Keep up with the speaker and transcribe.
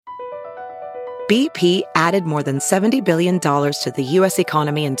BP added more than $70 billion to the U.S.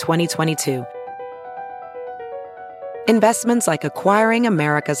 economy in 2022. Investments like acquiring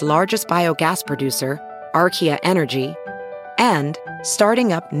America's largest biogas producer, Archaea Energy, and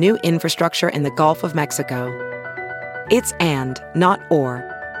starting up new infrastructure in the Gulf of Mexico. It's and, not or.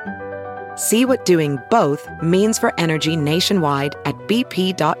 See what doing both means for energy nationwide at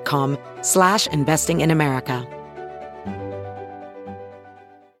bp.com/investing in America.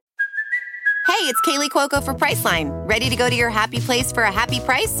 Hey, it's Kaylee Cuoco for Priceline. Ready to go to your happy place for a happy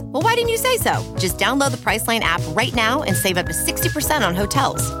price? Well, why didn't you say so? Just download the Priceline app right now and save up to 60% on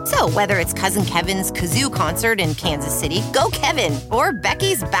hotels. So whether it's Cousin Kevin's Kazoo Concert in Kansas City, go Kevin, or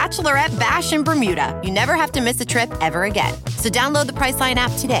Becky's Bachelorette Bash in Bermuda, you never have to miss a trip ever again. So download the Priceline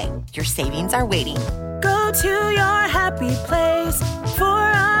app today. Your savings are waiting. Go to your happy place for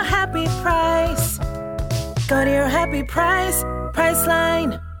a happy price. Go to your happy price,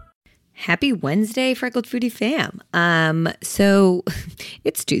 Priceline. Happy Wednesday, Freckled Foodie fam. So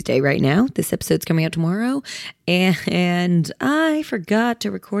it's Tuesday right now. This episode's coming out tomorrow, and I forgot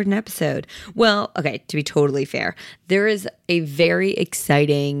to record an episode. Well, okay, to be totally fair, there is a very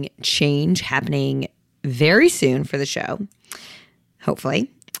exciting change happening very soon for the show.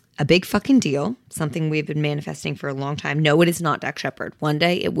 Hopefully. A big fucking deal, something we've been manifesting for a long time. No, it is not Dak Shepard. One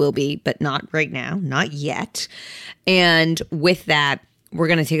day it will be, but not right now, not yet. And with that, we're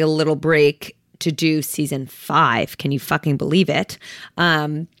going to take a little break to do season 5. Can you fucking believe it?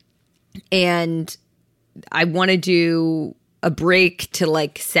 And I want to do a break to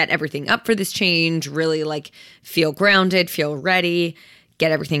like set everything up for this change, really like feel grounded, feel ready,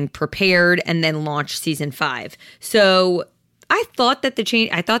 get everything prepared, and then launch season 5. So I thought that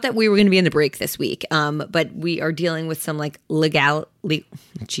we were going to be in the break this week, but we are dealing with some like legal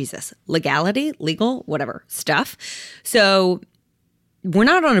whatever stuff. So we're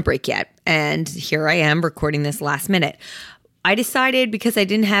not on a break yet, and here I am recording this last minute. I decided, because I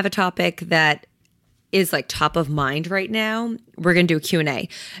didn't have a topic that is like top of mind right now, we're going to do a Q&A.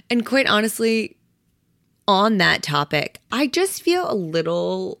 And quite honestly, on that topic, I just feel a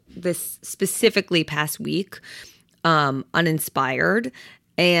little, this specifically past week, uninspired.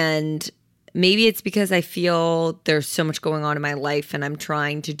 And maybe it's because I feel there's so much going on in my life and I'm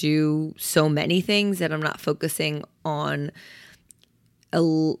trying to do so many things that I'm not focusing on a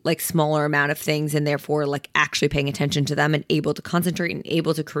like smaller amount of things, and therefore like actually paying attention to them and able to concentrate and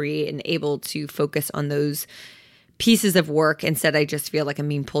able to create and able to focus on those pieces of work. Instead, I just feel like I'm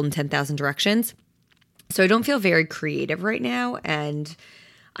being pulled in 10,000 directions. So I don't feel very creative right now. And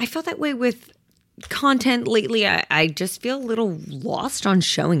I felt that way with content lately. I just feel a little lost on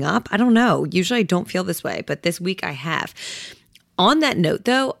showing up. I don't know. Usually I don't feel this way, but this week I have. On that note,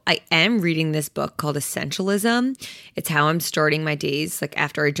 though, I am reading this book called Essentialism. It's how I'm starting my days. Like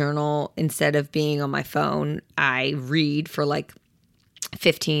after I journal, instead of being on my phone, I read for like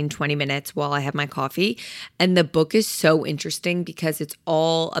 15, 20 minutes while I have my coffee. And the book is so interesting because it's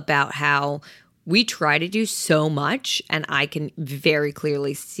all about how we try to do so much. And I can very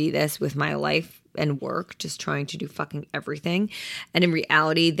clearly see this with my life and work, just trying to do fucking everything. And in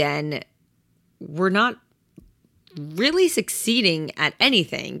reality, then we're not really succeeding at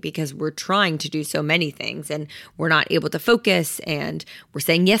anything because we're trying to do so many things and we're not able to focus, and we're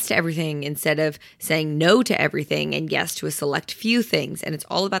saying yes to everything instead of saying no to everything and yes to a select few things. And it's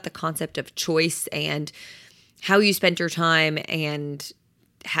all about the concept of choice and how you spend your time and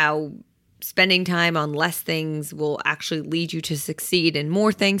how spending time on less things will actually lead you to succeed in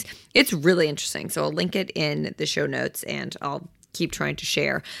more things. It's really interesting. So I'll link it in the show notes and I'll keep trying to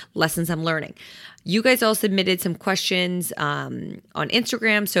share lessons I'm learning. You guys all submitted some questions on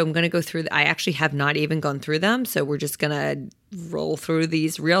Instagram, so I'm going to go through. I actually have not even gone through them, so we're just going to roll through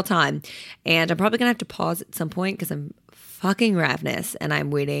these real time. And I'm probably going to have to pause at some point because I'm fucking ravenous and I'm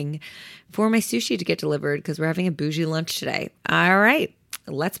waiting for my sushi to get delivered because we're having a bougie lunch today. All right,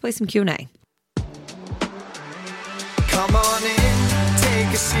 let's play some Q&A. Come on in, take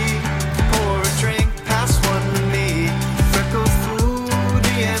a seat, pour a drink, pass one to me. Freckled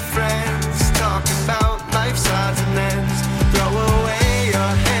foodie and friends, talking about life's odds and ends. Throw away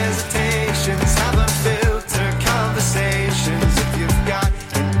your hesitations, have unfiltered conversations. If you've got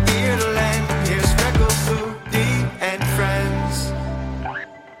an ear to lend, here's Freckled Foodie and Friends.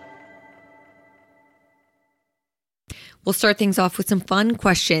 We'll start things off with some fun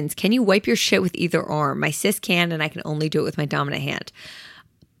questions. Can you wipe your shit with either arm? My sis can, and I can only do it with my dominant hand.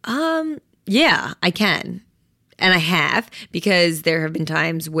 Yeah, I can. And I have, because there have been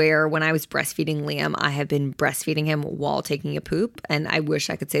times where when I was breastfeeding Liam, I have been breastfeeding him while taking a poop. And I wish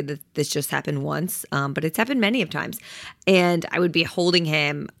I could say that this just happened once, but it's happened many of times. And I would be holding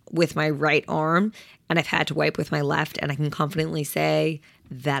him with my right arm, and I've had to wipe with my left, and I can confidently say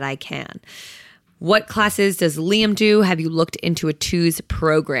that I can. What classes does Liam do? Have you looked into a twos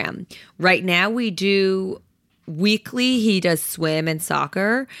program? Right now we do weekly. He does swim and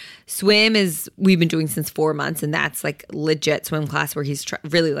soccer. Swim is we've been doing since 4 months, and that's like legit swim class where he's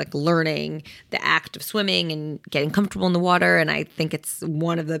really like learning the act of swimming and getting comfortable in the water. And I think it's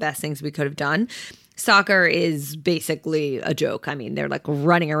one of the best things we could have done. Soccer is basically a joke. I mean, they're like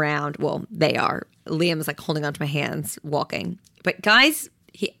running around. Well, they are. Liam is like holding onto my hands, walking. But guys,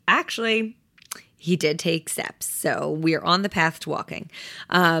 he did take steps. So we are on the path to walking.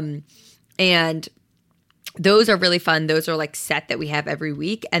 And those are really fun. Those are like set that we have every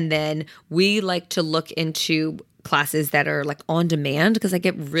week. And then we like to look into classes that are like on demand, because I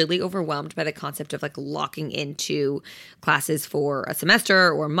get really overwhelmed by the concept of like locking into classes for a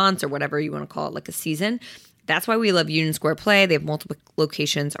semester or months or whatever you want to call it, like a season. That's why we love Union Square Play. They have multiple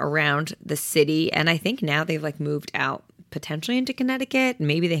locations around the city. And I think now they've like moved out potentially into Connecticut,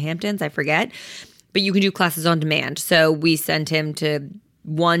 maybe the Hamptons, I forget. But you can do classes on demand. So we send him to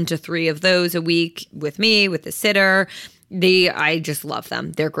 1 to 3 of those a week with me, with the sitter. I just love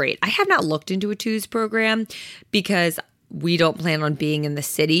them. They're great. I have not looked into a twos program because we don't plan on being in the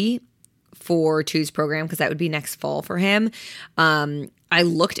city for twos program, because that would be next fall for him. I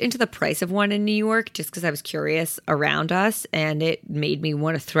looked into the price of one in New York just because I was curious around us, and it made me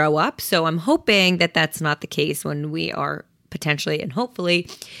want to throw up. So I'm hoping that that's not the case when we are potentially and hopefully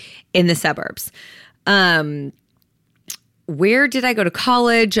in the suburbs. Where did I go to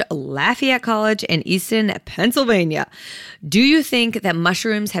college? Lafayette College in Easton, Pennsylvania. Do you think that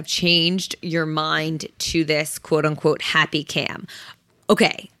mushrooms have changed your mind to this quote unquote happy cam?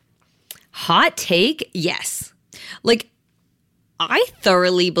 Okay. Hot take. Yes. Like, I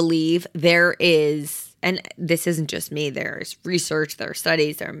thoroughly believe there is, and this isn't just me, there's research, there are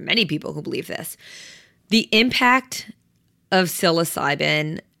studies, there are many people who believe this. The impact of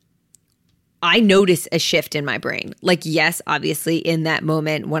psilocybin, I notice a shift in my brain. Like, yes, obviously in that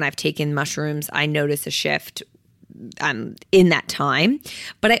moment when I've taken mushrooms, I notice a shift in that time.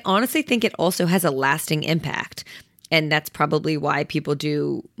 But I honestly think it also has a lasting impact. And that's probably why people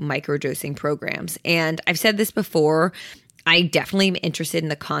do microdosing programs. And I've said this before, I definitely am interested in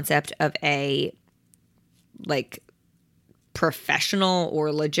the concept of a like professional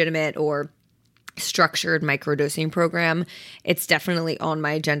or legitimate or structured microdosing program. It's definitely on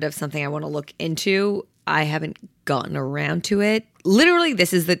my agenda of something I want to look into. I haven't gotten around to it. Literally,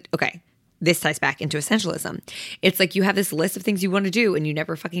 this ties back into essentialism. It's like you have this list of things you want to do and you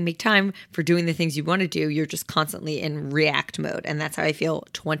never fucking make time for doing the things you want to do. You're just constantly in react mode. And that's how I feel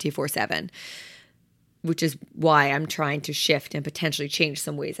 24/7, which is why I'm trying to shift and potentially change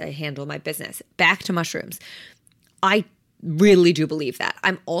some ways I handle my business. Back to mushrooms. I really do believe that.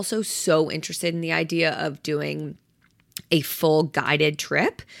 I'm also so interested in the idea of doing a full guided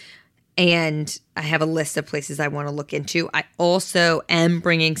trip. And I have a list of places I want to look into. I also am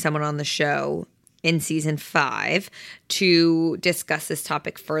bringing someone on the show in season 5 to discuss this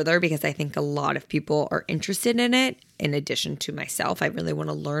topic further, because I think a lot of people are interested in it. In addition to myself, I really want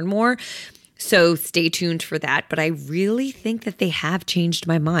to learn more. So stay tuned for that. But I really think that they have changed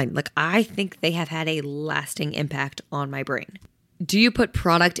my mind. Like, I think they have had a lasting impact on my brain. Do you put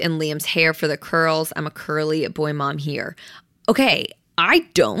product in Liam's hair for the curls? I'm a curly boy mom here. Okay, I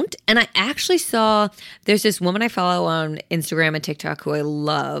don't. And I actually saw, there's this woman I follow on Instagram and TikTok who I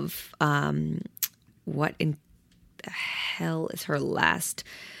love. What in the hell is her last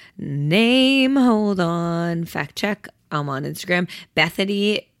name? Hold on. Fact check. I'm on Instagram.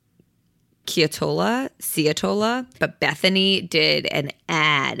 Bethany Ciatola, but Bethany did an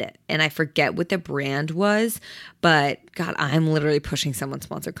ad, and I forget what the brand was, but God, I'm literally pushing someone's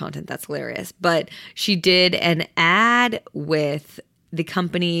sponsored content. That's hilarious. But she did an ad with the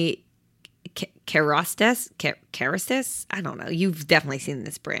company Kerastase. I don't know. You've definitely seen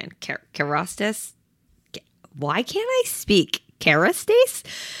this brand, Kerastase. Why can't I speak? Kerastase?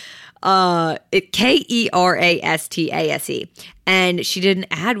 Kerastase. And she did an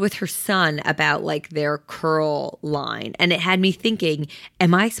ad with her son about like their curl line. And it had me thinking,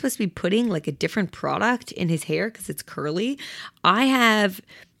 am I supposed to be putting like a different product in his hair because it's curly? I have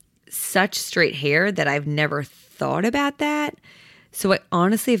such straight hair that I've never thought about that. So I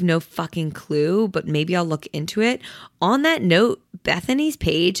honestly have no fucking clue, but maybe I'll look into it. On that note, Bethany's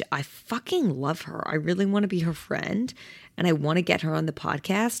page, I fucking love her. I really want to be her friend and I want to get her on the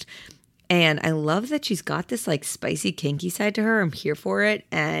podcast. And I love that she's got this like spicy, kinky side to her. I'm here for it.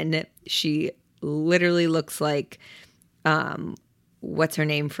 And she literally looks like, what's her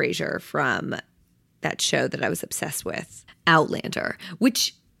name, Frasier, from that show that I was obsessed with, Outlander,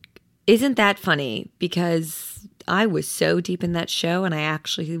 which isn't that funny because I was so deep in that show and I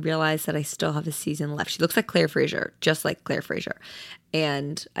actually realized that I still have a season left. She looks like Claire Fraser, just like Claire Fraser.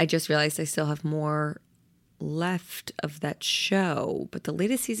 And I just realized I still have more left of that show, but the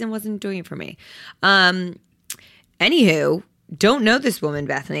latest season wasn't doing it for me. Anywho, don't know this woman,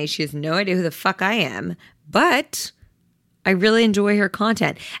 Bethany. She has no idea who the fuck I am, but I really enjoy her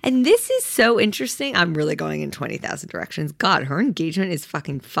content. And this is so interesting. I'm really going in 20,000 directions. God, her engagement is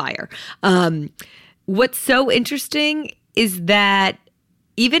fucking fire. What's so interesting is that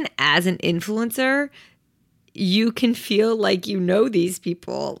even as an influencer, you can feel like you know these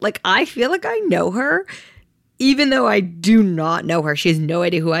people. Like, I feel like I know her, even though I do not know her. She has no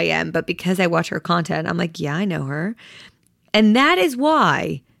idea who I am. But because I watch her content, I'm like, yeah, I know her. And that is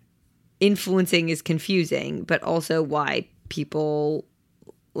why influencing is confusing, but also why people,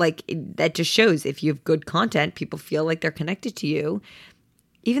 like, that just shows if you have good content, people feel like they're connected to you,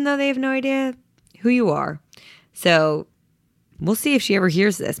 even though they have no idea who you are. So we'll see if she ever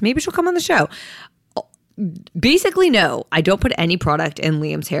hears this. Maybe she'll come on the show. Basically, no, I don't put any product in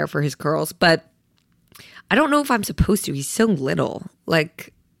Liam's hair for his curls, but I don't know if I'm supposed to. He's so little.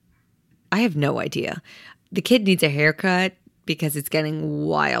 Like, I have no idea. The kid needs a haircut because it's getting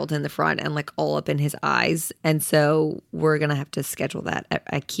wild in the front and like all up in his eyes. And so we're going to have to schedule that.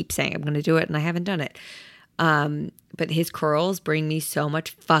 I keep saying I'm going to do it and I haven't done it. But his curls bring me so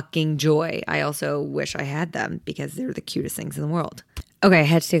much fucking joy. I also wish I had them because they're the cutest things in the world. Okay, I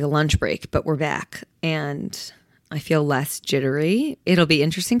had to take a lunch break, but we're back and I feel less jittery. It'll be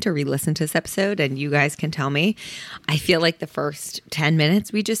interesting to re-listen to this episode and you guys can tell me. I feel like the first 10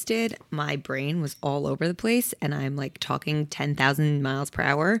 minutes we just did, my brain was all over the place and I'm like talking 10,000 miles per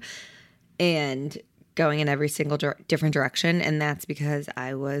hour and going in every single different direction. And that's because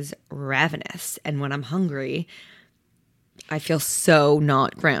I was ravenous. And when I'm hungry, I feel so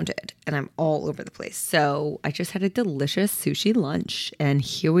not grounded and I'm all over the place. So I just had a delicious sushi lunch and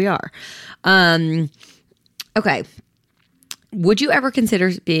here we are. Okay. Would you ever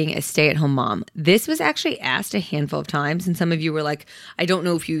consider being a stay-at-home mom? This was actually asked a handful of times and some of you were like, I don't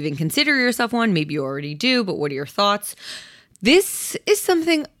know if you even consider yourself one. Maybe you already do, but what are your thoughts? This is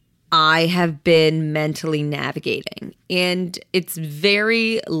something I have been mentally navigating and it's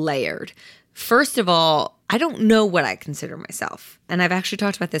very layered. First of all, I don't know what I consider myself. And I've actually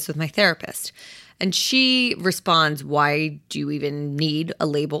talked about this with my therapist. And she responds, why do you even need a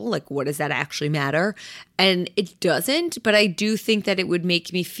label? Like, what does that actually matter? And it doesn't, but I do think that it would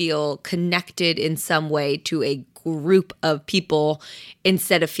make me feel connected in some way to a group of people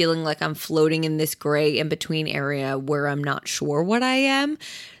instead of feeling like I'm floating in this gray in-between area where I'm not sure what I am.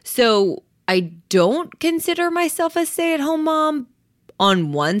 So I don't consider myself a stay-at-home mom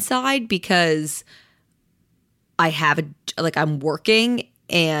on one side because I have I'm working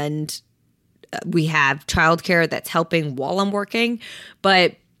and we have childcare that's helping while I'm working.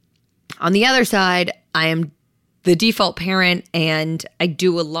 But on the other side, I am the default parent and I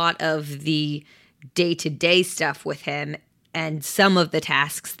do a lot of the day-to-day stuff with him and some of the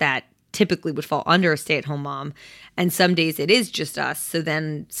tasks that typically would fall under a stay-at-home mom. And some days it is just us. So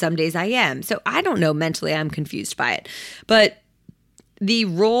then some days I am. So I don't know, mentally I'm confused by it. But the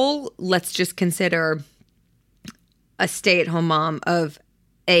role, let's just consider a stay-at-home mom of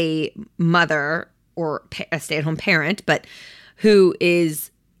a mother or a stay-at-home parent, but who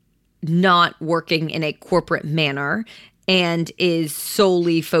is not working in a corporate manner and is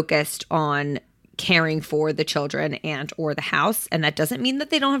solely focused on caring for the children and or the house. And that doesn't mean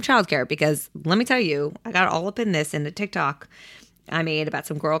that they don't have childcare because let me tell you, I got all up in this in the TikTok I made about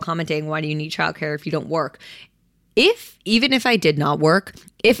some girl commenting, why do you need childcare if you don't work? Even if I did not work,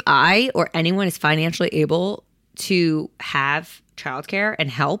 if I or anyone is financially able to have childcare and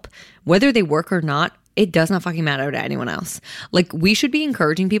help, whether they work or not, it does not fucking matter to anyone else. Like, we should be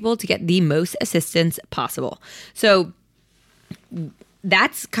encouraging people to get the most assistance possible. So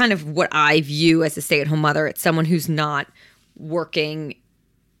that's kind of what I view as a stay-at-home mother. It's someone who's not working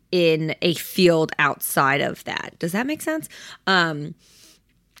in a field outside of that. Does that make sense?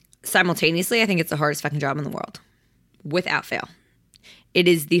 Simultaneously, I think it's the hardest fucking job in the world, without fail. It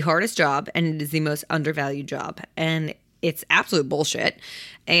is the hardest job and it is the most undervalued job. And it's absolute bullshit.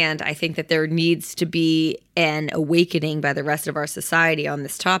 And I think that there needs to be an awakening by the rest of our society on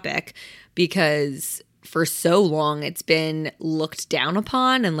this topic because for so long it's been looked down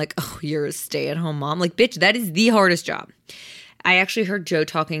upon and like, oh, you're a stay-at-home mom. Like, bitch, that is the hardest job. I actually heard Joe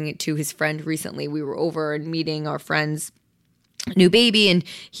talking to his friend recently. We were over and meeting our friend's new baby, and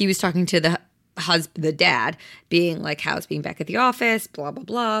he was talking to the dad, being like, how's being back at the office, blah, blah,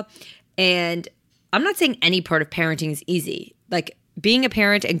 blah. And I'm not saying any part of parenting is easy. Like, being a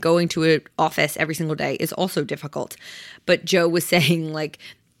parent and going to an office every single day is also difficult. But Joe was saying, like,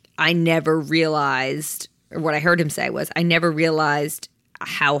 I never realized, or what I heard him say was, I never realized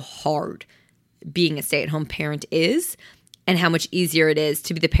how hard being a stay-at-home parent is and how much easier it is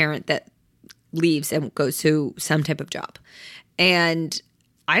to be the parent that leaves and goes to some type of job. And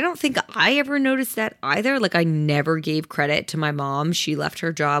I don't think I ever noticed that either. Like, I never gave credit to my mom. She left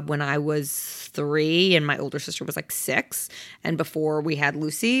her job when I was 3 and my older sister was like 6 and before we had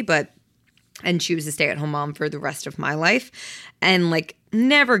Lucy, and she was a stay-at-home mom for the rest of my life, and like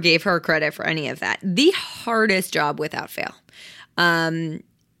never gave her credit for any of that. The hardest job without fail. And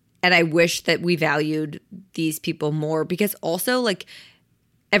I wish that we valued these people more, because also, like,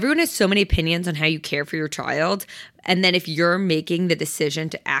 everyone has so many opinions on how you care for your child. And then if you're making the decision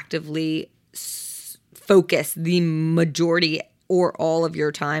to actively focus the majority or all of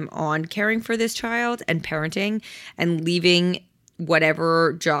your time on caring for this child and parenting and leaving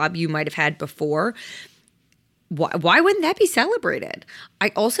whatever job you might have had before, why wouldn't that be celebrated? I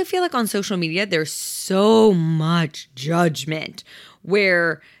also feel like on social media, there's so much judgment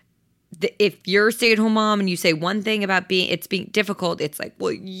where if you're a stay-at-home mom and you say one thing about being difficult, it's like,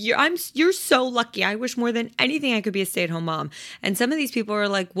 well, you're so lucky. I wish more than anything I could be a stay-at-home mom. And some of these people are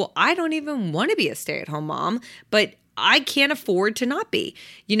like, well, I don't even want to be a stay-at-home mom, but I can't afford to not be.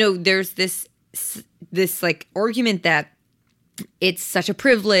 You know, there's this like argument that it's such a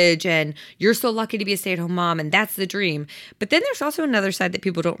privilege and you're so lucky to be a stay-at-home mom and that's the dream. But then there's also another side that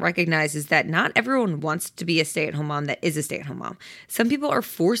people don't recognize, is that not everyone wants to be a stay-at-home mom that is a stay-at-home mom. Some people are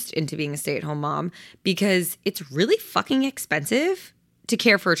forced into being a stay-at-home mom because it's really fucking expensive to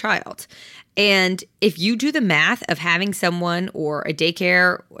care for a child. And if you do the math of having someone or a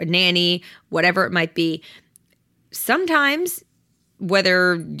daycare, a nanny, whatever it might be, sometimes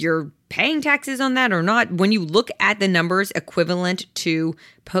whether you're paying taxes on that or not, when you look at the numbers equivalent to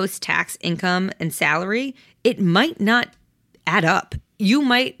post-tax income and salary, it might not add up. You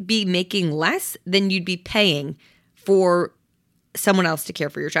might be making less than you'd be paying for someone else to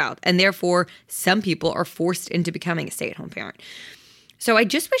care for your child. And therefore, some people are forced into becoming a stay-at-home parent. So I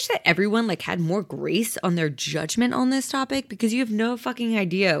just wish that everyone like had more grace on their judgment on this topic, because you have no fucking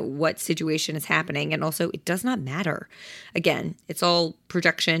idea what situation is happening. And also, it does not matter. Again, it's all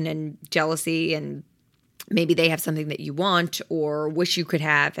projection and jealousy, and maybe they have something that you want or wish you could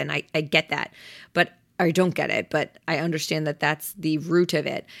have. And I get that, but I don't get it. But I understand that that's the root of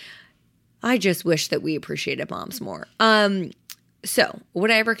it. I just wish that we appreciated moms more. So would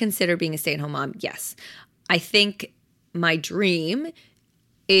I ever consider being a stay-at-home mom? Yes. I think my dream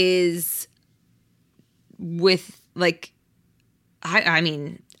is with like, I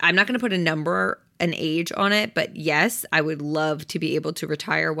mean, I'm not going to put a number, an age on it, but yes, I would love to be able to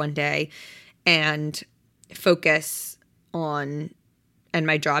retire one day and focus on, and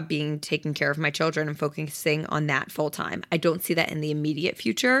my job being taking care of my children and focusing on that full time. I don't see that in the immediate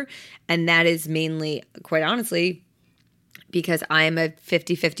future. And that is mainly, quite honestly, because I am a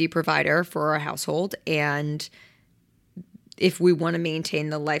 50-50 provider for our household. And if we want to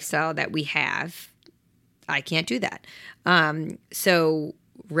maintain the lifestyle that we have, I can't do that. So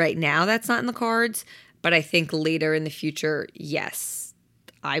right now that's not in the cards, but I think later in the future, yes,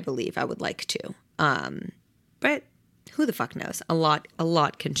 I believe I would like to. But who the fuck knows? A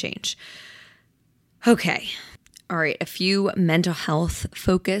lot can change. Okay. All right, a few mental health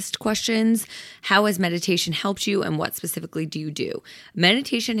focused questions. How has meditation helped you, and what specifically do you do?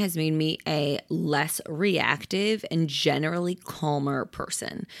 Meditation has made me a less reactive and generally calmer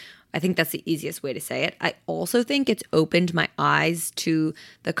person. I think that's the easiest way to say it. I also think it's opened my eyes to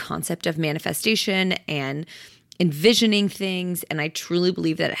the concept of manifestation and envisioning things, and I truly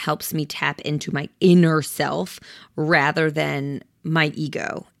believe that it helps me tap into my inner self rather than my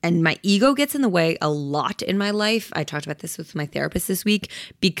ego. And my ego gets in the way a lot in my life. I talked about this with my therapist this week.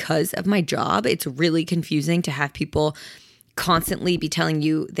 Because of my job, it's really confusing to have people constantly be telling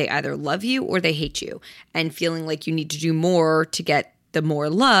you they either love you or they hate you, and feeling like you need to do more to get the more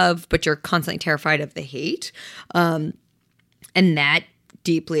love, but you're constantly terrified of the hate. And that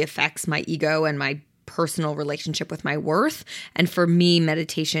deeply affects my ego and my personal relationship with my worth. And for me,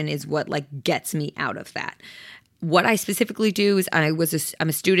 meditation is what like gets me out of that. What I specifically do is I'm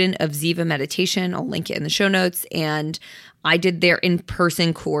a student of Ziva Meditation. I'll link it in the show notes. And I did their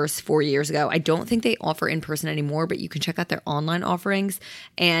in-person course 4 years ago. I don't think they offer in-person anymore, but you can check out their online offerings.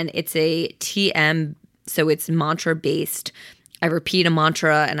 And it's a TM, so it's mantra-based I repeat a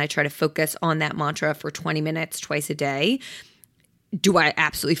mantra and I try to focus on that mantra for 20 minutes twice a day. Do I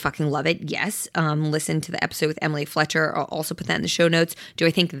absolutely fucking love it? Yes. Listen to the episode with Emily Fletcher. I'll also put that in the show notes. Do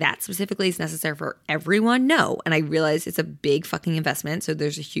I think that specifically is necessary for everyone? No. And I realize it's a big fucking investment, so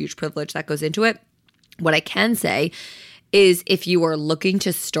there's a huge privilege that goes into it. What I can say is if you are looking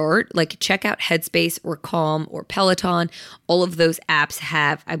to start, like check out Headspace or Calm or Peloton. All of those apps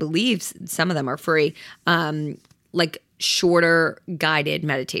have, I believe some of them are free, like shorter guided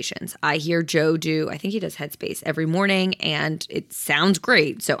meditations. I hear Joe do, I think he does Headspace every morning and it sounds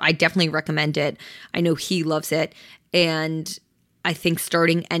great. So I definitely recommend it. I know he loves it. And I think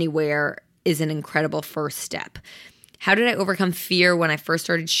starting anywhere is an incredible first step. How did I overcome fear when I first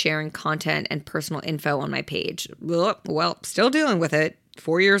started sharing content and personal info on my page? Well, still dealing with it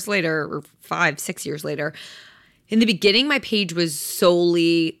 4 years later or 5-6 years later. In the beginning, my page was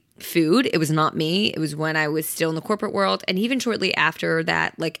solely food. It was not me. It was when I was still in the corporate world. And even shortly after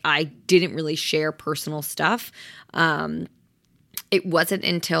that, like I didn't really share personal stuff. It wasn't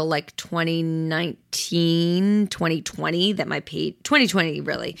until like 2019, 2020 that my page, 2020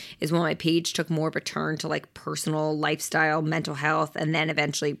 really, is when my page took more of a turn to like personal lifestyle, mental health, and then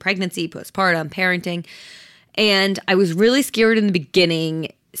eventually pregnancy, postpartum, parenting. And I was really scared in the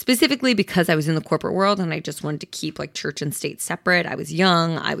beginning, specifically because I was in the corporate world and I just wanted to keep like church and state separate. I was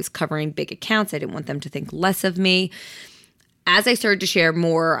young. I was covering big accounts. I didn't want them to think less of me. As I started to share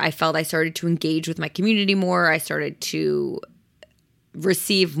more, I felt I started to engage with my community more. I started to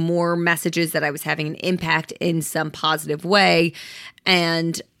receive more messages that I was having an impact in some positive way.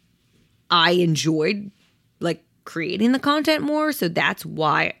 And I enjoyed like creating the content more. So that's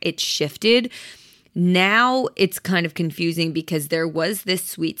why it shifted. Now it's kind of confusing because there was this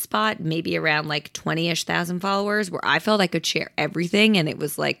sweet spot, maybe around like 20-ish thousand followers, where I felt I could share everything and it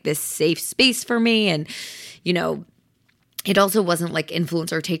was like this safe space for me. And, you know, it also wasn't like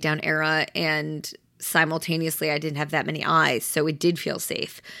influencer takedown era, and simultaneously I didn't have that many eyes, so it did feel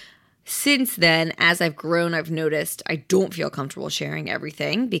safe. Since then, as I've grown, I've noticed I don't feel comfortable sharing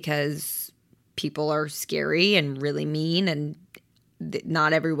everything because people are scary and really mean, and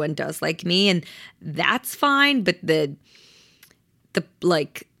not everyone does like me, and that's fine. But the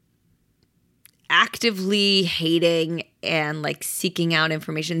like actively hating and like seeking out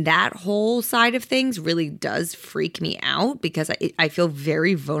information, that whole side of things really does freak me out because I feel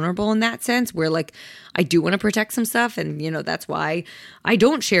very vulnerable in that sense, where like I do want to protect some stuff, and you know that's why I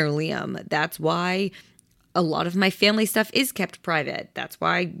don't share Liam. That's why a lot of my family stuff is kept private. That's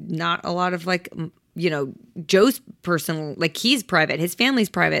why not a lot of like, you know, Joe's personal, like he's private, his family's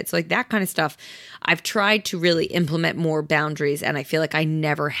private. So like that kind of stuff, I've tried to really implement more boundaries, and I feel like I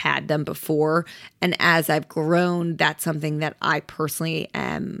never had them before. And as I've grown, that's something that I personally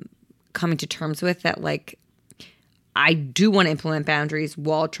am coming to terms with, that like I do want to implement boundaries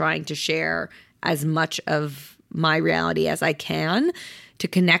while trying to share as much of my reality as I can to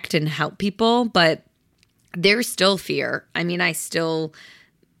connect and help people. But there's still fear. I mean,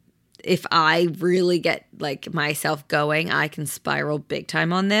 if I really get like myself going, I can spiral big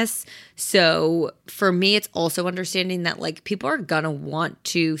time on this. So for me, it's also understanding that like people are gonna want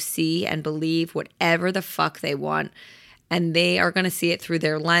to see and believe whatever the fuck they want, and they are gonna see it through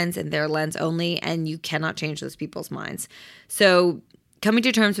their lens and their lens only, and you cannot change those people's minds. So coming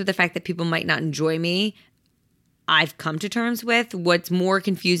to terms with the fact that people might not enjoy me, I've come to terms with. What's more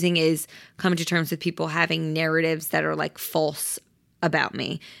confusing is coming to terms with people having narratives that are like false about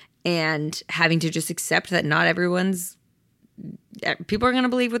me, and having to just accept that not everyone's, people are going to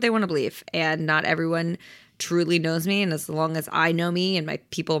believe what they want to believe, and not everyone truly knows me. And as long as I know me and my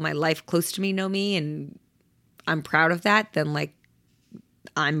people in my life close to me know me, and I'm proud of that, then like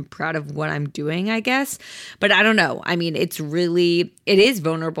I'm proud of what I'm doing, I guess. But I don't know. I mean, it is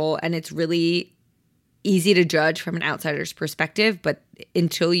vulnerable, and it's really easy to judge from an outsider's perspective. But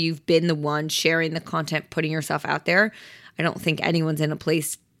until you've been the one sharing the content, putting yourself out there, I don't think anyone's in a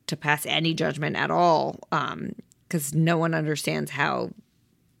place to pass any judgment at all, because no one understands how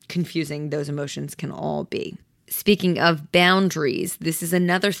confusing those emotions can all be. Speaking of boundaries, this is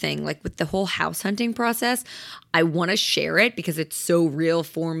another thing, like with the whole house hunting process, I want to share it because it's so real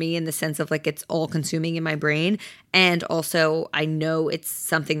for me in the sense of like it's all consuming in my brain. And also I know it's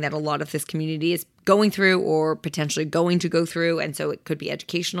something that a lot of this community is going through or potentially going to go through. And so it could be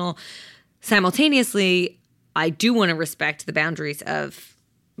educational. Simultaneously, I do want to respect the boundaries of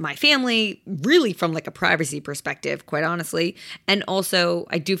my family, really from like a privacy perspective, quite honestly. And also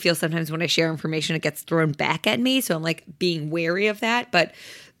I do feel sometimes when I share information, it gets thrown back at me. So I'm like being wary of that. But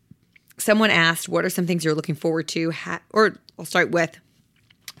someone asked, what are some things you're looking forward to? Or I'll start with,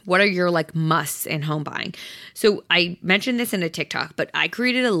 What are your like musts in home buying? So I mentioned this in a TikTok, but I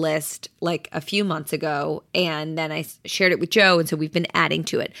created a list like a few months ago, and then I shared it with Joe. And so we've been adding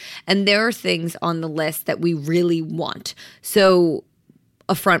to it. And there are things on the list that we really want. So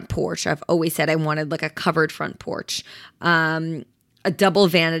a front porch. I've always said I wanted like a covered front porch. A double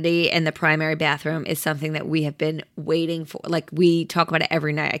vanity in the primary bathroom is something that we have been waiting for. Like we talk about it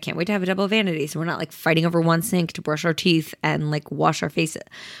every night. I can't wait to have a double vanity so we're not like fighting over one sink to brush our teeth and like wash our faces.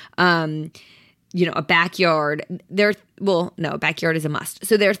 A backyard. A backyard is a must.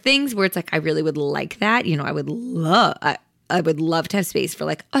 So there are things where it's like I really would like that. I would love to have space for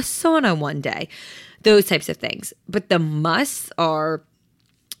like a sauna one day. Those types of things. But the musts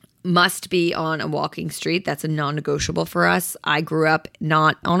must be on a walking street. That's a non-negotiable for us. I grew up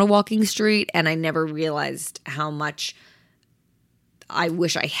not on a walking street, and I never realized how much I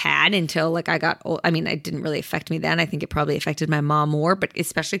wish I had until like I got old. I mean, it didn't really affect me then. I think it probably affected my mom more, but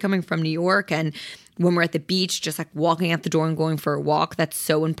especially coming from New York and when we're at the beach, just like walking out the door and going for a walk, that's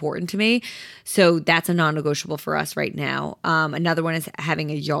so important to me. So that's a non-negotiable for us right now. Another one is having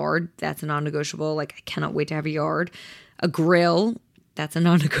a yard. That's a non-negotiable. Like I cannot wait to have a yard. A grill. That's a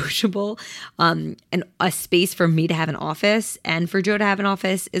non-negotiable. And a space for me to have an office and for Joe to have an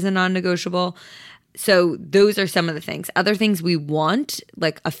office is a non-negotiable. So those are some of the things. Other things we want,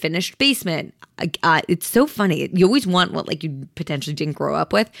 like a finished basement. It's so funny. You always want what like you potentially didn't grow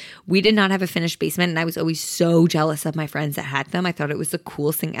up with. We did not have a finished basement, and I was always so jealous of my friends that had them. I thought it was the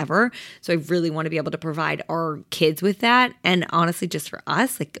coolest thing ever. So I really want to be able to provide our kids with that. And honestly, just for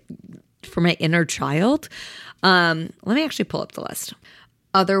us, like for my inner child. Let me actually pull up the list.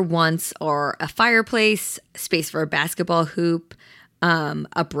 Other wants are a fireplace, space for a basketball hoop,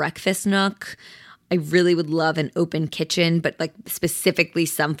 a breakfast nook. I really would love an open kitchen, but like specifically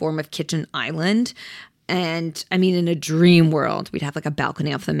some form of kitchen island. And I mean, in a dream world, we'd have like a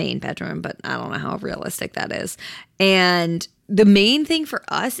balcony off the main bedroom, but I don't know how realistic that is. And the main thing for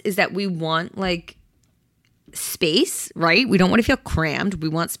us is that we want like space, right? We don't want to feel crammed. We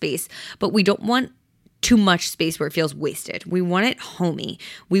want space, but we don't want too much space where it feels wasted. We want it homey.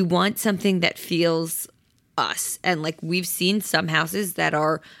 We want something that feels us. And like we've seen some houses that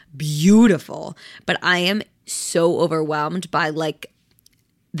are beautiful, but I am so overwhelmed by like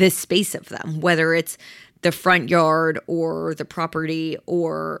the space of them, whether it's the front yard or the property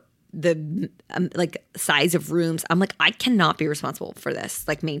or the like size of rooms. I'm like, I cannot be responsible for this,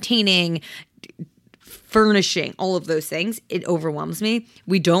 like maintaining, furnishing, all of those things. It overwhelms me.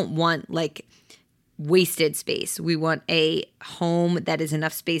 We don't want like wasted space. We want a home that is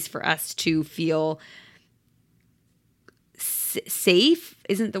enough space for us to feel safe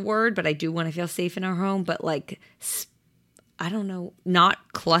isn't the word, but I do want to feel safe in our home, but like, I don't know,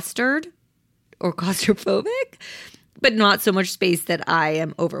 not clustered or claustrophobic, but not so much space that I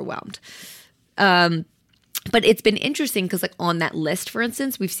am overwhelmed. But it's been interesting because like on that list, for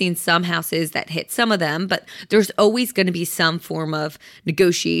instance, we've seen some houses that hit some of them, but there's always going to be some form of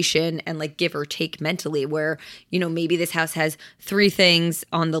negotiation and like give or take mentally where, maybe this house has 3 things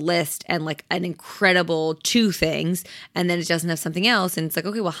on the list and like an incredible 2 things, and then it doesn't have something else. And it's like,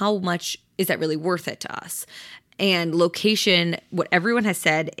 okay, well, how much is that really worth it to us? And location, what everyone has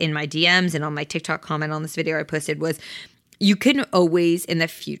said in my DMs and on my TikTok comment on this video I posted was, you can always, in the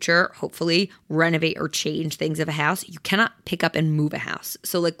future, hopefully renovate or change things of a house. You cannot pick up and move a house.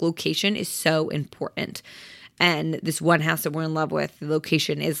 So like location is so important. And this one house that we're in love with, the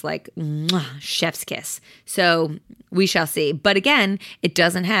location is like chef's kiss. So we shall see. But again, it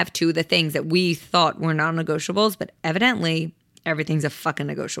doesn't have 2 of the things that we thought were non-negotiables, but evidently everything's a fucking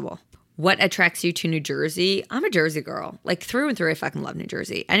negotiable. What attracts you to New Jersey? I'm a Jersey girl. Like through and through, I fucking love New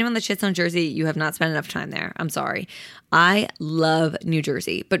Jersey. Anyone that shits on Jersey, you have not spent enough time there. I'm sorry. I love New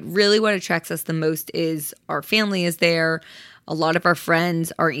Jersey. But really what attracts us the most is our family is there. A lot of our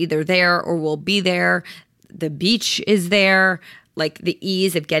friends are either there or will be there. The beach is there. Like the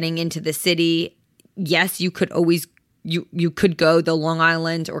ease of getting into the city. Yes, you could always you could go the Long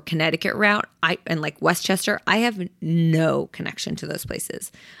Island or Connecticut route. And like Westchester, I have no connection to those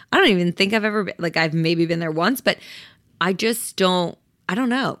places. I don't even think I've ever been, like I've maybe been there once, but I just don't, I don't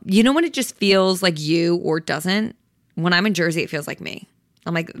know. You know when it just feels like you or doesn't? When I'm in Jersey, it feels like me.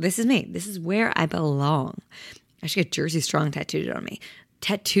 I'm like, this is me. This is where I belong. I should get Jersey Strong tattooed on me.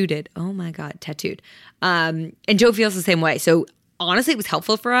 Tattooed. Oh my God, tattooed. And Joe feels the same way. So honestly, it was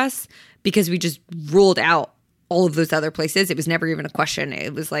helpful for us because we just ruled out all of those other places. It was never even a question.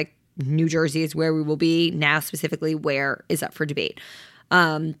 It was like New Jersey is where we will be. Now specifically where is up for debate.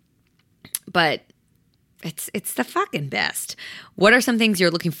 But It's the fucking best. What are some things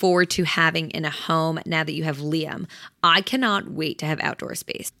you're looking forward to having in a home now that you have Liam? I cannot wait to have outdoor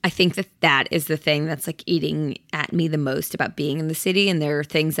space. I think that is the thing that's like eating at me the most about being in the city. And there are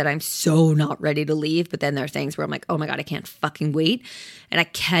things that I'm so not ready to leave. But then there are things where I'm like, oh my God, I can't fucking wait. And I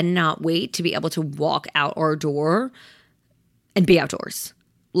cannot wait to be able to walk out our door and be outdoors.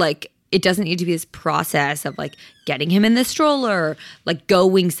 Like, it doesn't need to be this process of like getting him in the stroller, like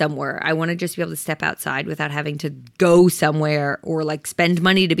going somewhere. I want to just be able to step outside without having to go somewhere or like spend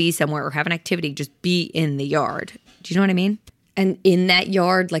money to be somewhere or have an activity. Just be in the yard. Do you know what I mean? And in that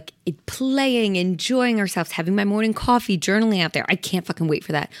yard, like playing, enjoying ourselves, having my morning coffee, journaling out there. I can't fucking wait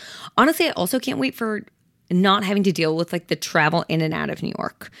for that. Honestly, I also can't wait for not having to deal with like the travel in and out of New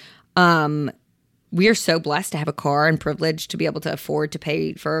York. We are so blessed to have a car and privileged to be able to afford to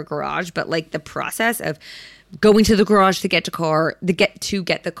pay for a garage. But like the process of going to the garage to get the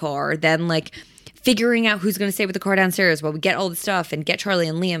car, then like figuring out who's going to stay with the car downstairs while we get all the stuff and get Charlie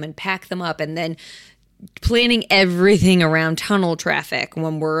and Liam and pack them up, and then planning everything around tunnel traffic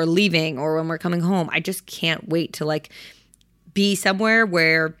when we're leaving or when we're coming home. I just can't wait to like be somewhere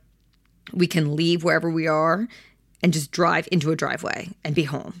where we can leave wherever we are and just drive into a driveway and be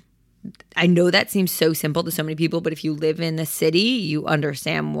home. I know that seems so simple to so many people, but if you live in the city, you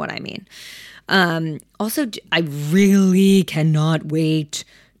understand what I mean. Also, I really cannot wait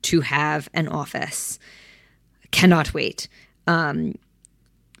to have an office. Cannot wait.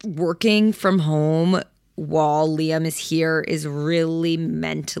 Working from home while Liam is here is really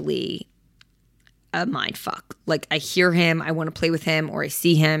mentally a mind fuck. Like, I hear him, I want to play with him, or I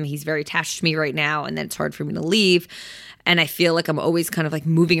see him, he's very attached to me right now, and then it's hard for me to leave. And I feel like I'm always kind of like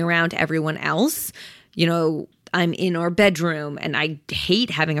moving around to everyone else. You know, I'm in our bedroom and I hate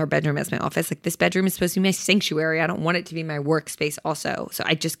having our bedroom as my office. Like, this bedroom is supposed to be my sanctuary. I don't want it to be my workspace also. So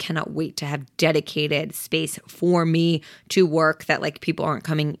I just cannot wait to have dedicated space for me to work that like people aren't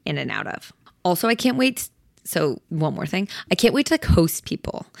coming in and out of. Also, I can't wait. So one more thing, I can't wait to like host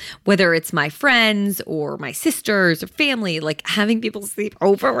people, whether it's my friends or my sisters or family, like having people sleep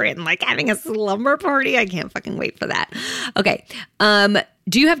over and like having a slumber party. I can't fucking wait for that. Okay.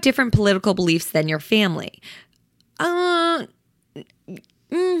 Do you have different political beliefs than your family? Like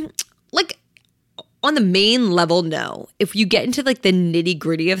on the main level, no. If you get into like the nitty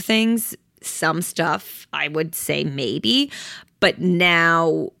gritty of things, some stuff I would say maybe, but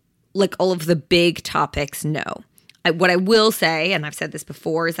now like all of the big topics, no. What I will say, and I've said this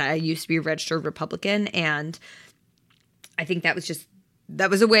before, is that I used to be a registered Republican, and I think that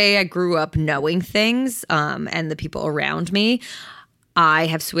was a way I grew up knowing things and the people around me. I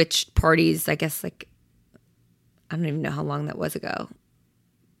have switched parties, I guess, like, I don't even know how long that was ago.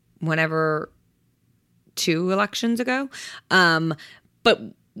 Whenever, 2 elections ago. But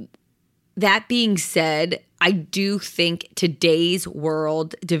that being said, I do think today's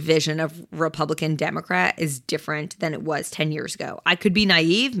world division of Republican Democrat is different than it was 10 years ago. I could be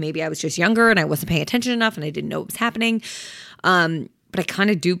naive. Maybe I was just younger and I wasn't paying attention enough and I didn't know what was happening. But I kind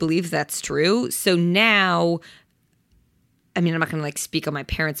of do believe that's true. So now, I mean, I'm not going to like speak on my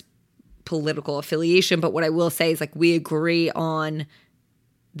parents' political affiliation, but what I will say is like we agree on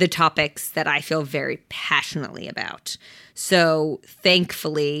the topics that I feel very passionately about. So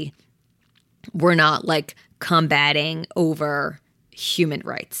thankfully, we're not like combating over human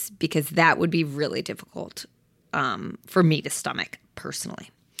rights, because that would be really difficult for me to stomach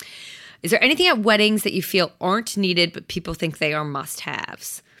personally. Is there anything at weddings that you feel aren't needed but people think they are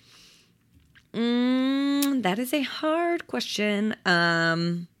must-haves? That is a hard question.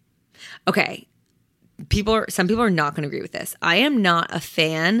 Okay. Some people are not going to agree with this. I am not a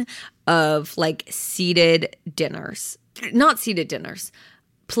fan of like seated dinners. Not seated dinners,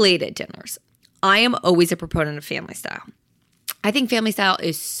 plated dinners. I am always a proponent of family style. I think family style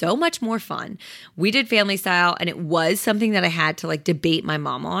is so much more fun. We did family style, and it was something that I had to like debate my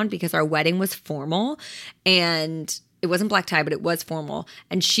mom on because our wedding was formal, and it wasn't black tie, but it was formal.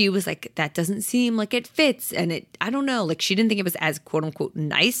 And she was like, that doesn't seem like it fits. And I don't know, like she didn't think it was as quote unquote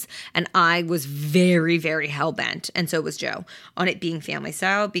nice. And I was very, very hell bent. And so was Joe on it being family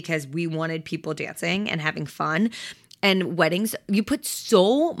style because we wanted people dancing and having fun. And weddings, you put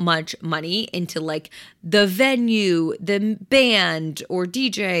so much money into like the venue, the band or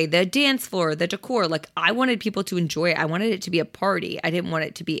DJ, the dance floor, the decor. Like I wanted people to enjoy it. I wanted it to be a party. I didn't want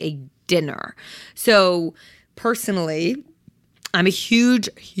it to be a dinner. So personally, I'm a huge,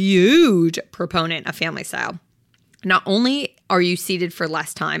 huge proponent of family style. Not only are you seated for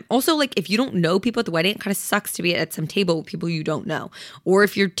less time, also like if you don't know people at the wedding, it kind of sucks to be at some table with people you don't know. Or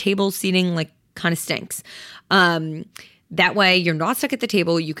if your table seating like kind of stinks. That way you're not stuck at the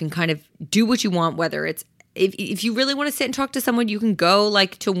table. You can kind of do what you want, whether it's if you really want to sit and talk to someone, you can go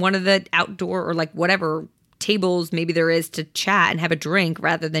like to one of the outdoor or like whatever tables maybe there is to chat and have a drink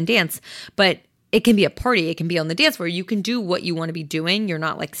rather than dance. But it can be a party. It can be on the dance floor. You can do what you want to be doing. You're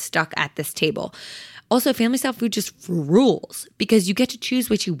not like stuck at this table. Also, family style food just rules because you get to choose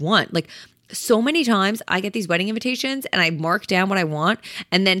what you want. Like so many times I get these wedding invitations and I mark down what I want.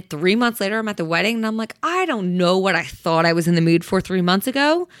 And then 3 months later, I'm at the wedding and I'm like, I don't know what I thought I was in the mood for 3 months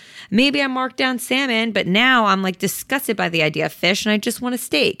ago. Maybe I marked down salmon, but now I'm like disgusted by the idea of fish and I just want a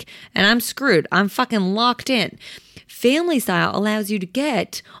steak and I'm screwed. I'm fucking locked in. Family style allows you to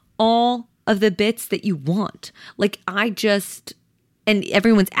get all of the bits that you want. Like and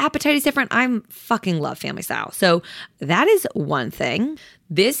everyone's appetite is different. I'm fucking love family style. So that is one thing.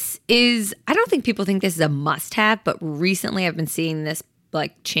 I don't think people think this is a must have, but recently I've been seeing this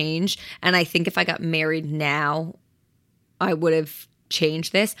like change. And I think if I got married now, I would have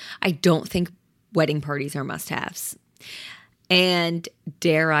changed this. I don't think wedding parties are must haves. And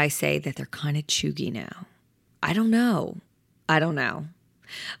dare I say that they're kind of chuggy now. I don't know.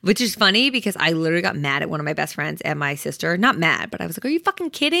 Which is funny because I literally got mad at one of my best friends and my sister. Not mad, but I was like, are you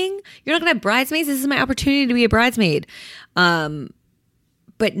fucking kidding? You're not going to have bridesmaids? This is my opportunity to be a bridesmaid.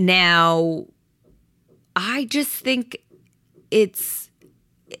 But now I just think it's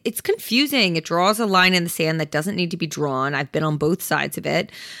confusing. It draws a line in the sand that doesn't need to be drawn. I've been on both sides of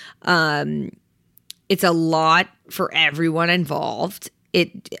it. It's a lot for everyone involved.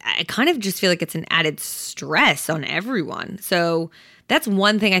 I kind of just feel like it's an added stress on everyone. So that's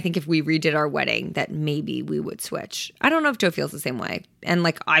one thing I think if we redid our wedding that maybe we would switch. I don't know if Joe feels the same way. And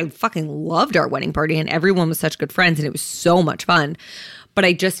like I fucking loved our wedding party and everyone was such good friends and it was so much fun. But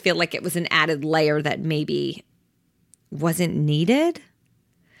I just feel like it was an added layer that maybe wasn't needed.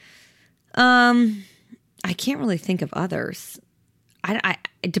 I can't really think of others.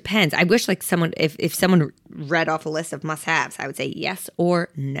 It depends. I wish like someone, if someone read off a list of must-haves, I would say yes or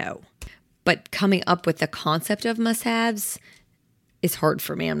no. But coming up with the concept of must-haves is hard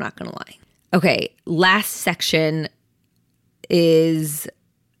for me. I'm not going to lie. Okay, last section is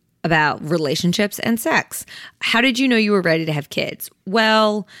about relationships and sex. How did you know you were ready to have kids?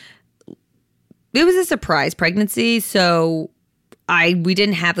 Well, it was a surprise pregnancy, so we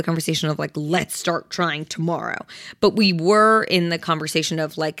didn't have the conversation of like, let's start trying tomorrow. But we were in the conversation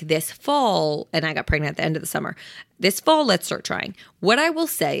of like this fall, and I got pregnant at the end of the summer. This fall, let's start trying. What I will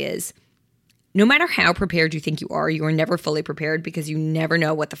say is, no matter how prepared you think you are never fully prepared because you never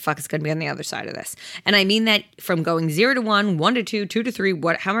know what the fuck is going to be on the other side of this. And I mean that from going 0 to 1, 1 to 2, 2 to 3,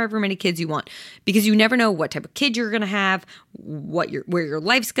 however many kids you want, because you never know what type of kid you're going to have, where your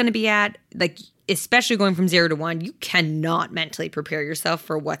life's going to be at. Like, especially going from 0 to 1, you cannot mentally prepare yourself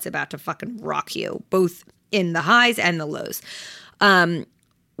for what's about to fucking rock you, both in the highs and the lows.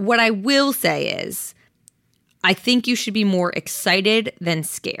 What I will say is, I think you should be more excited than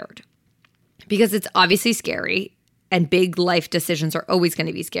scared. Because it's obviously scary and big life decisions are always going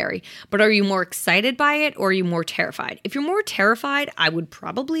to be scary. But are you more excited by it or are you more terrified? If you're more terrified, I would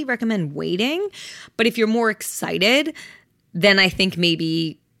probably recommend waiting. But if you're more excited, then I think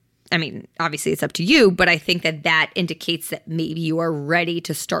maybe, I mean, obviously it's up to you, but I think that indicates that maybe you are ready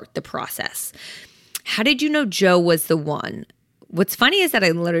to start the process. How did you know Joe was the one? What's funny is that I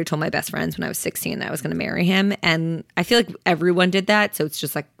literally told my best friends when I was 16 that I was going to marry him. And I feel like everyone did that. So it's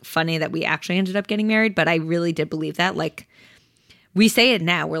just like funny that we actually ended up getting married. But I really did believe that. Like, we say it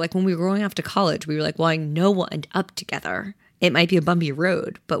now. We're like, when we were growing off to college, we were like, well, I know we'll end up together. It might be a bumpy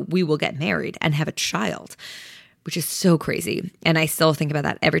road, but we will get married and have a child, which is so crazy. And I still think about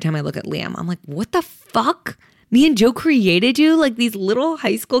that every time I look at Liam. I'm like, what the fuck? Me and Joe created you? Like, these little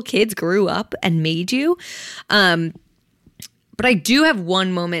high school kids grew up and made you? But I do have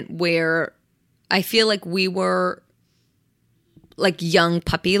one moment where I feel like we were like young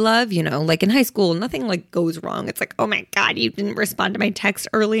puppy love, like in high school, nothing like goes wrong. It's like, oh my God, you didn't respond to my text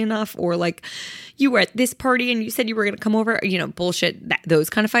early enough. Or like you were at this party and you said you were going to come over, bullshit,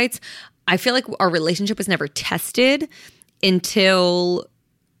 those kind of fights. I feel like our relationship was never tested until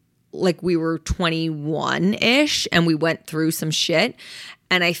like we were 21-ish and we went through some shit.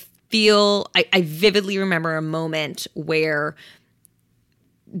 And I vividly remember a moment where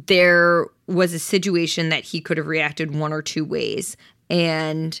there was a situation that he could have reacted one or two ways.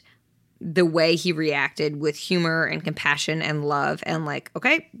 And the way he reacted with humor and compassion and love and like,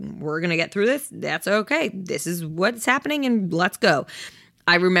 okay, we're going to get through this. That's okay. This is what's happening and let's go.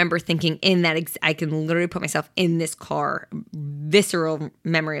 I remember thinking in that, I can literally put myself in this car, visceral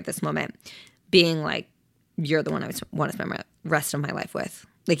memory of this moment, being like, you're the one I want to spend the rest of my life with.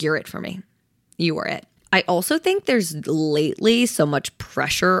 Like, you're it for me. You are it. I also think there's lately so much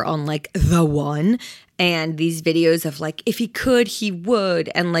pressure on like the one and these videos of like, if he could, he would.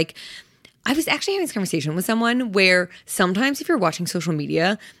 And like, I was actually having this conversation with someone where sometimes if you're watching social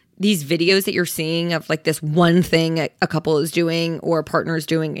media, these videos that you're seeing of like this one thing a couple is doing or a partner is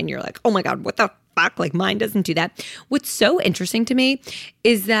doing, and you're like, oh my God, what the fuck? Like mine doesn't do that. What's so interesting to me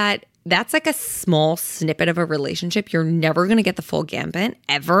is that that's like a small snippet of a relationship. You're never going to get the full gambit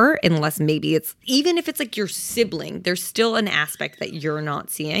ever, unless maybe it's, even if it's like your sibling, there's still an aspect that you're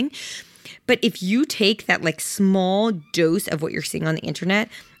not seeing. But if you take that like small dose of what you're seeing on the internet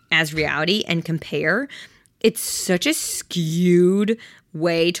as reality and compare, it's such a skewed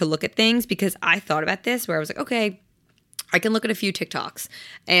way to look at things, because I thought about this where I was like, okay, I can look at a few TikToks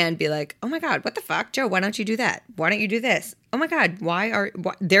and be like, oh my God, what the fuck? Joe, why don't you do that? Why don't you do this? Oh my God, why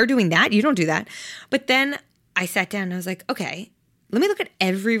they're doing that? You don't do that. But then I sat down and I was like, okay, let me look at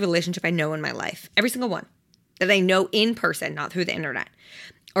every relationship I know in my life, every single one that I know in person, not through the internet.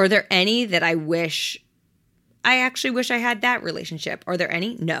 Are there any that I actually wish I had that relationship? Are there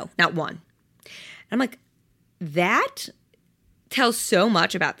any? No, not one. I'm like, that tells so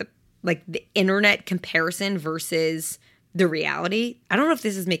much about the internet comparison versus the reality. I don't know if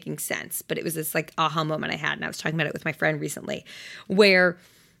this is making sense, but it was this like aha moment I had, and I was talking about it with my friend recently, where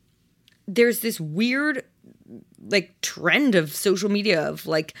there's this weird like trend of social media of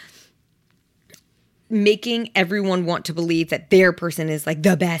like making everyone want to believe that their person is like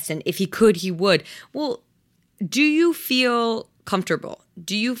the best, and if he could, he would. Well, do you feel comfortable?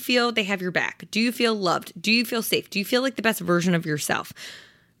 Do you feel they have your back? Do you feel loved? Do you feel safe? Do you feel like the best version of yourself?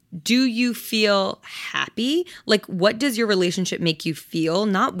 Do you feel happy? Like, what does your relationship make you feel?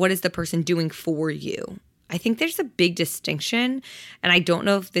 Not what is the person doing for you. I think there's a big distinction, and I don't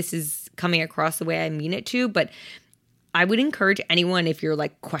know if this is coming across the way I mean it to, but I would encourage anyone, if you're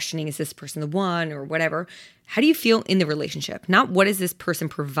like questioning, is this person the one or whatever, how do you feel in the relationship? Not what is this person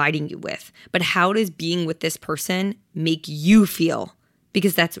providing you with, but how does being with this person make you feel?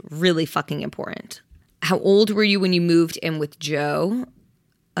 Because that's really fucking important. How old were you when you moved in with Joe?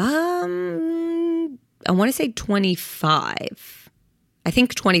 I want to say 25. I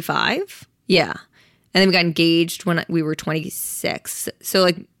think 25. Yeah. And then we got engaged when we were 26. So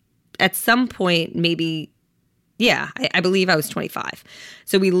like at some point, maybe, yeah, I believe I was 25.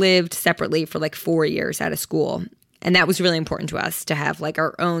 So we lived separately for like 4 years out of school. And that was really important to us to have like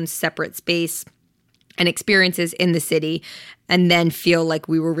our own separate space and experiences in the city, and then feel like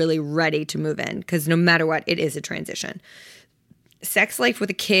we were really ready to move in, because no matter what, it is a transition. Sex life with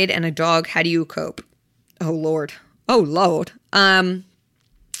a kid and a dog, how do you cope? Oh, Lord.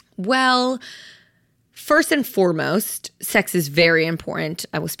 Well, first and foremost, sex is very important.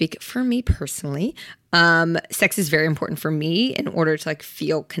 I will speak for me personally. Sex is very important for me in order to like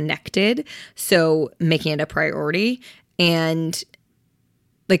feel connected. So making it a priority. And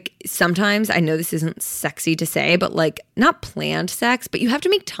like sometimes, I know this isn't sexy to say, but like not planned sex, but you have to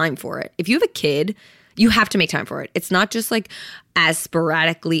make time for it. If you have a kid, you have to make time for it. It's not just like as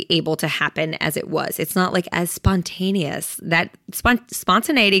sporadically able to happen as it was. It's not like as spontaneous. That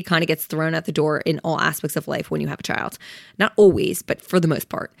spontaneity kind of gets thrown out the door in all aspects of life when you have a child. Not always, but for the most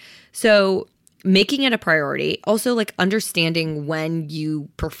part. So making it a priority. Also like understanding when you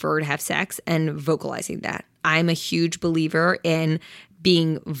prefer to have sex and vocalizing that. I'm a huge believer in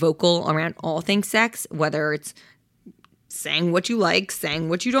being vocal around all things sex, whether it's saying what you like, saying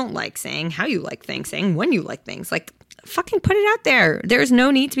what you don't like, saying how you like things, saying when you like things. Like, fucking put it out there. There's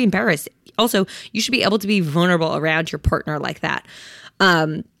no need to be embarrassed. Also, you should be able to be vulnerable around your partner like that.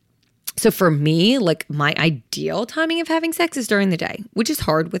 So for me, like my ideal timing of having sex is during the day, which is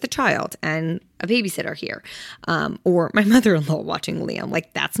hard with a child and a babysitter here, or my mother-in-law watching Liam.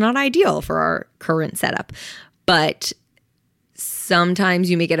 Like, that's not ideal for our current setup. But sometimes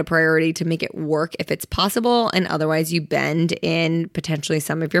you make it a priority to make it work if it's possible, and otherwise you bend in potentially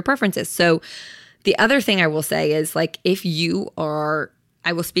some of your preferences. So the other thing I will say is, like, if you are,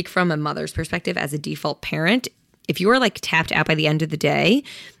 I will speak from a mother's perspective as a default parent, if you are like tapped out by the end of the day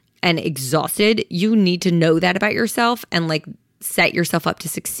and exhausted, you need to know that about yourself and like set yourself up to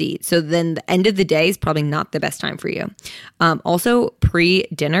succeed. So then the end of the day is probably not the best time for you. Also,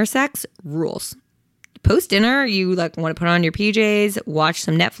 pre-dinner sex rules. Post-dinner, you like want to put on your PJs, watch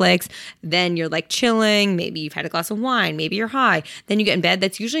some Netflix, then you're like chilling, maybe you've had a glass of wine, maybe you're high, then you get in bed.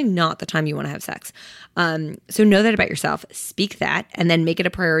 That's usually not the time you want to have sex. So know that about yourself, speak that, and then make it a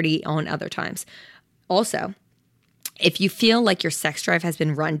priority on other times. Also, if you feel like your sex drive has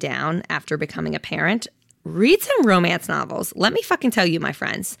been run down after becoming a parent, read some romance novels. Let me fucking tell you, my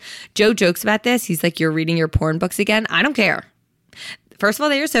friends. Joe jokes about this. He's like, you're reading your porn books again. I don't care. first of all,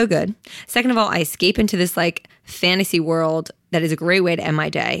 they are so good. Second of all, I escape into this like fantasy world that is a great way to end my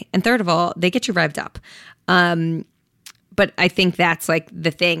day. And third of all, they get you revved up. But I think that's like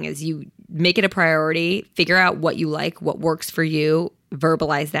the thing is you make it a priority, figure out what you like, what works for you,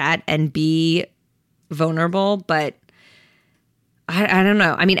 verbalize that, and be vulnerable. But I don't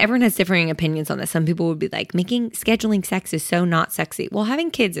know. I mean, everyone has differing opinions on this. Some people would be like, scheduling sex is so not sexy. Well,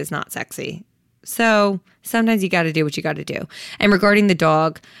 having kids is not sexy. So sometimes you got to do what you got to do. And regarding the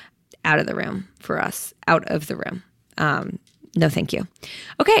dog, out of the room for us. Out of the room. No, thank you.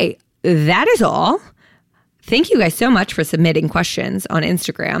 Okay, that is all. Thank you guys so much for submitting questions on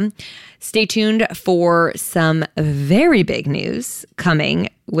Instagram. Stay tuned for some very big news coming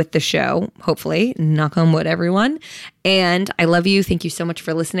with the show, hopefully. Knock on wood, everyone. And I love you. Thank you so much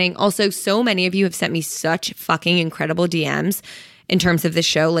for listening. Also, so many of you have sent me such fucking incredible DMs in terms of the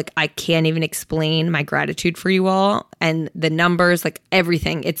show. Like, I can't even explain my gratitude for you all and the numbers, like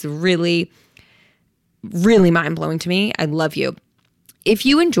everything. It's really, really mind-blowing to me. I love you. If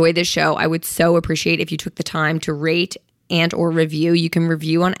you enjoy this show, I would so appreciate if you took the time to rate and or review. You can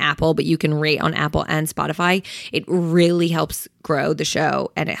review on Apple, but you can rate on Apple and Spotify. It really helps grow the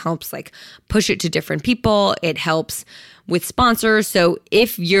show and it helps like push it to different people. It helps with sponsors. So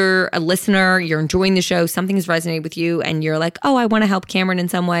if you're a listener, you're enjoying the show, something has resonated with you and you're like, oh, I want to help Cameron in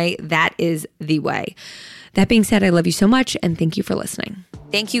some way, that is the way. That being said, I love you so much and thank you for listening.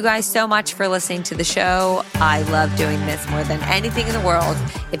 Thank you guys so much for listening to the show. I love doing this more than anything in the world.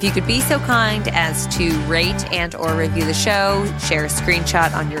 If you could be so kind as to rate and or review the show, share a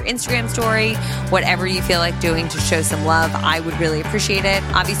screenshot on your Instagram story, whatever you feel like doing to show some love, I would really appreciate it.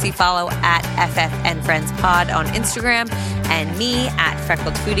 Obviously follow at FFNFriendsPod on Instagram and me at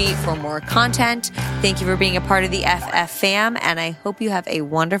Freckled Foodie for more content. Thank you for being a part of the FF fam and I hope you have a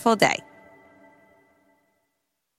wonderful day.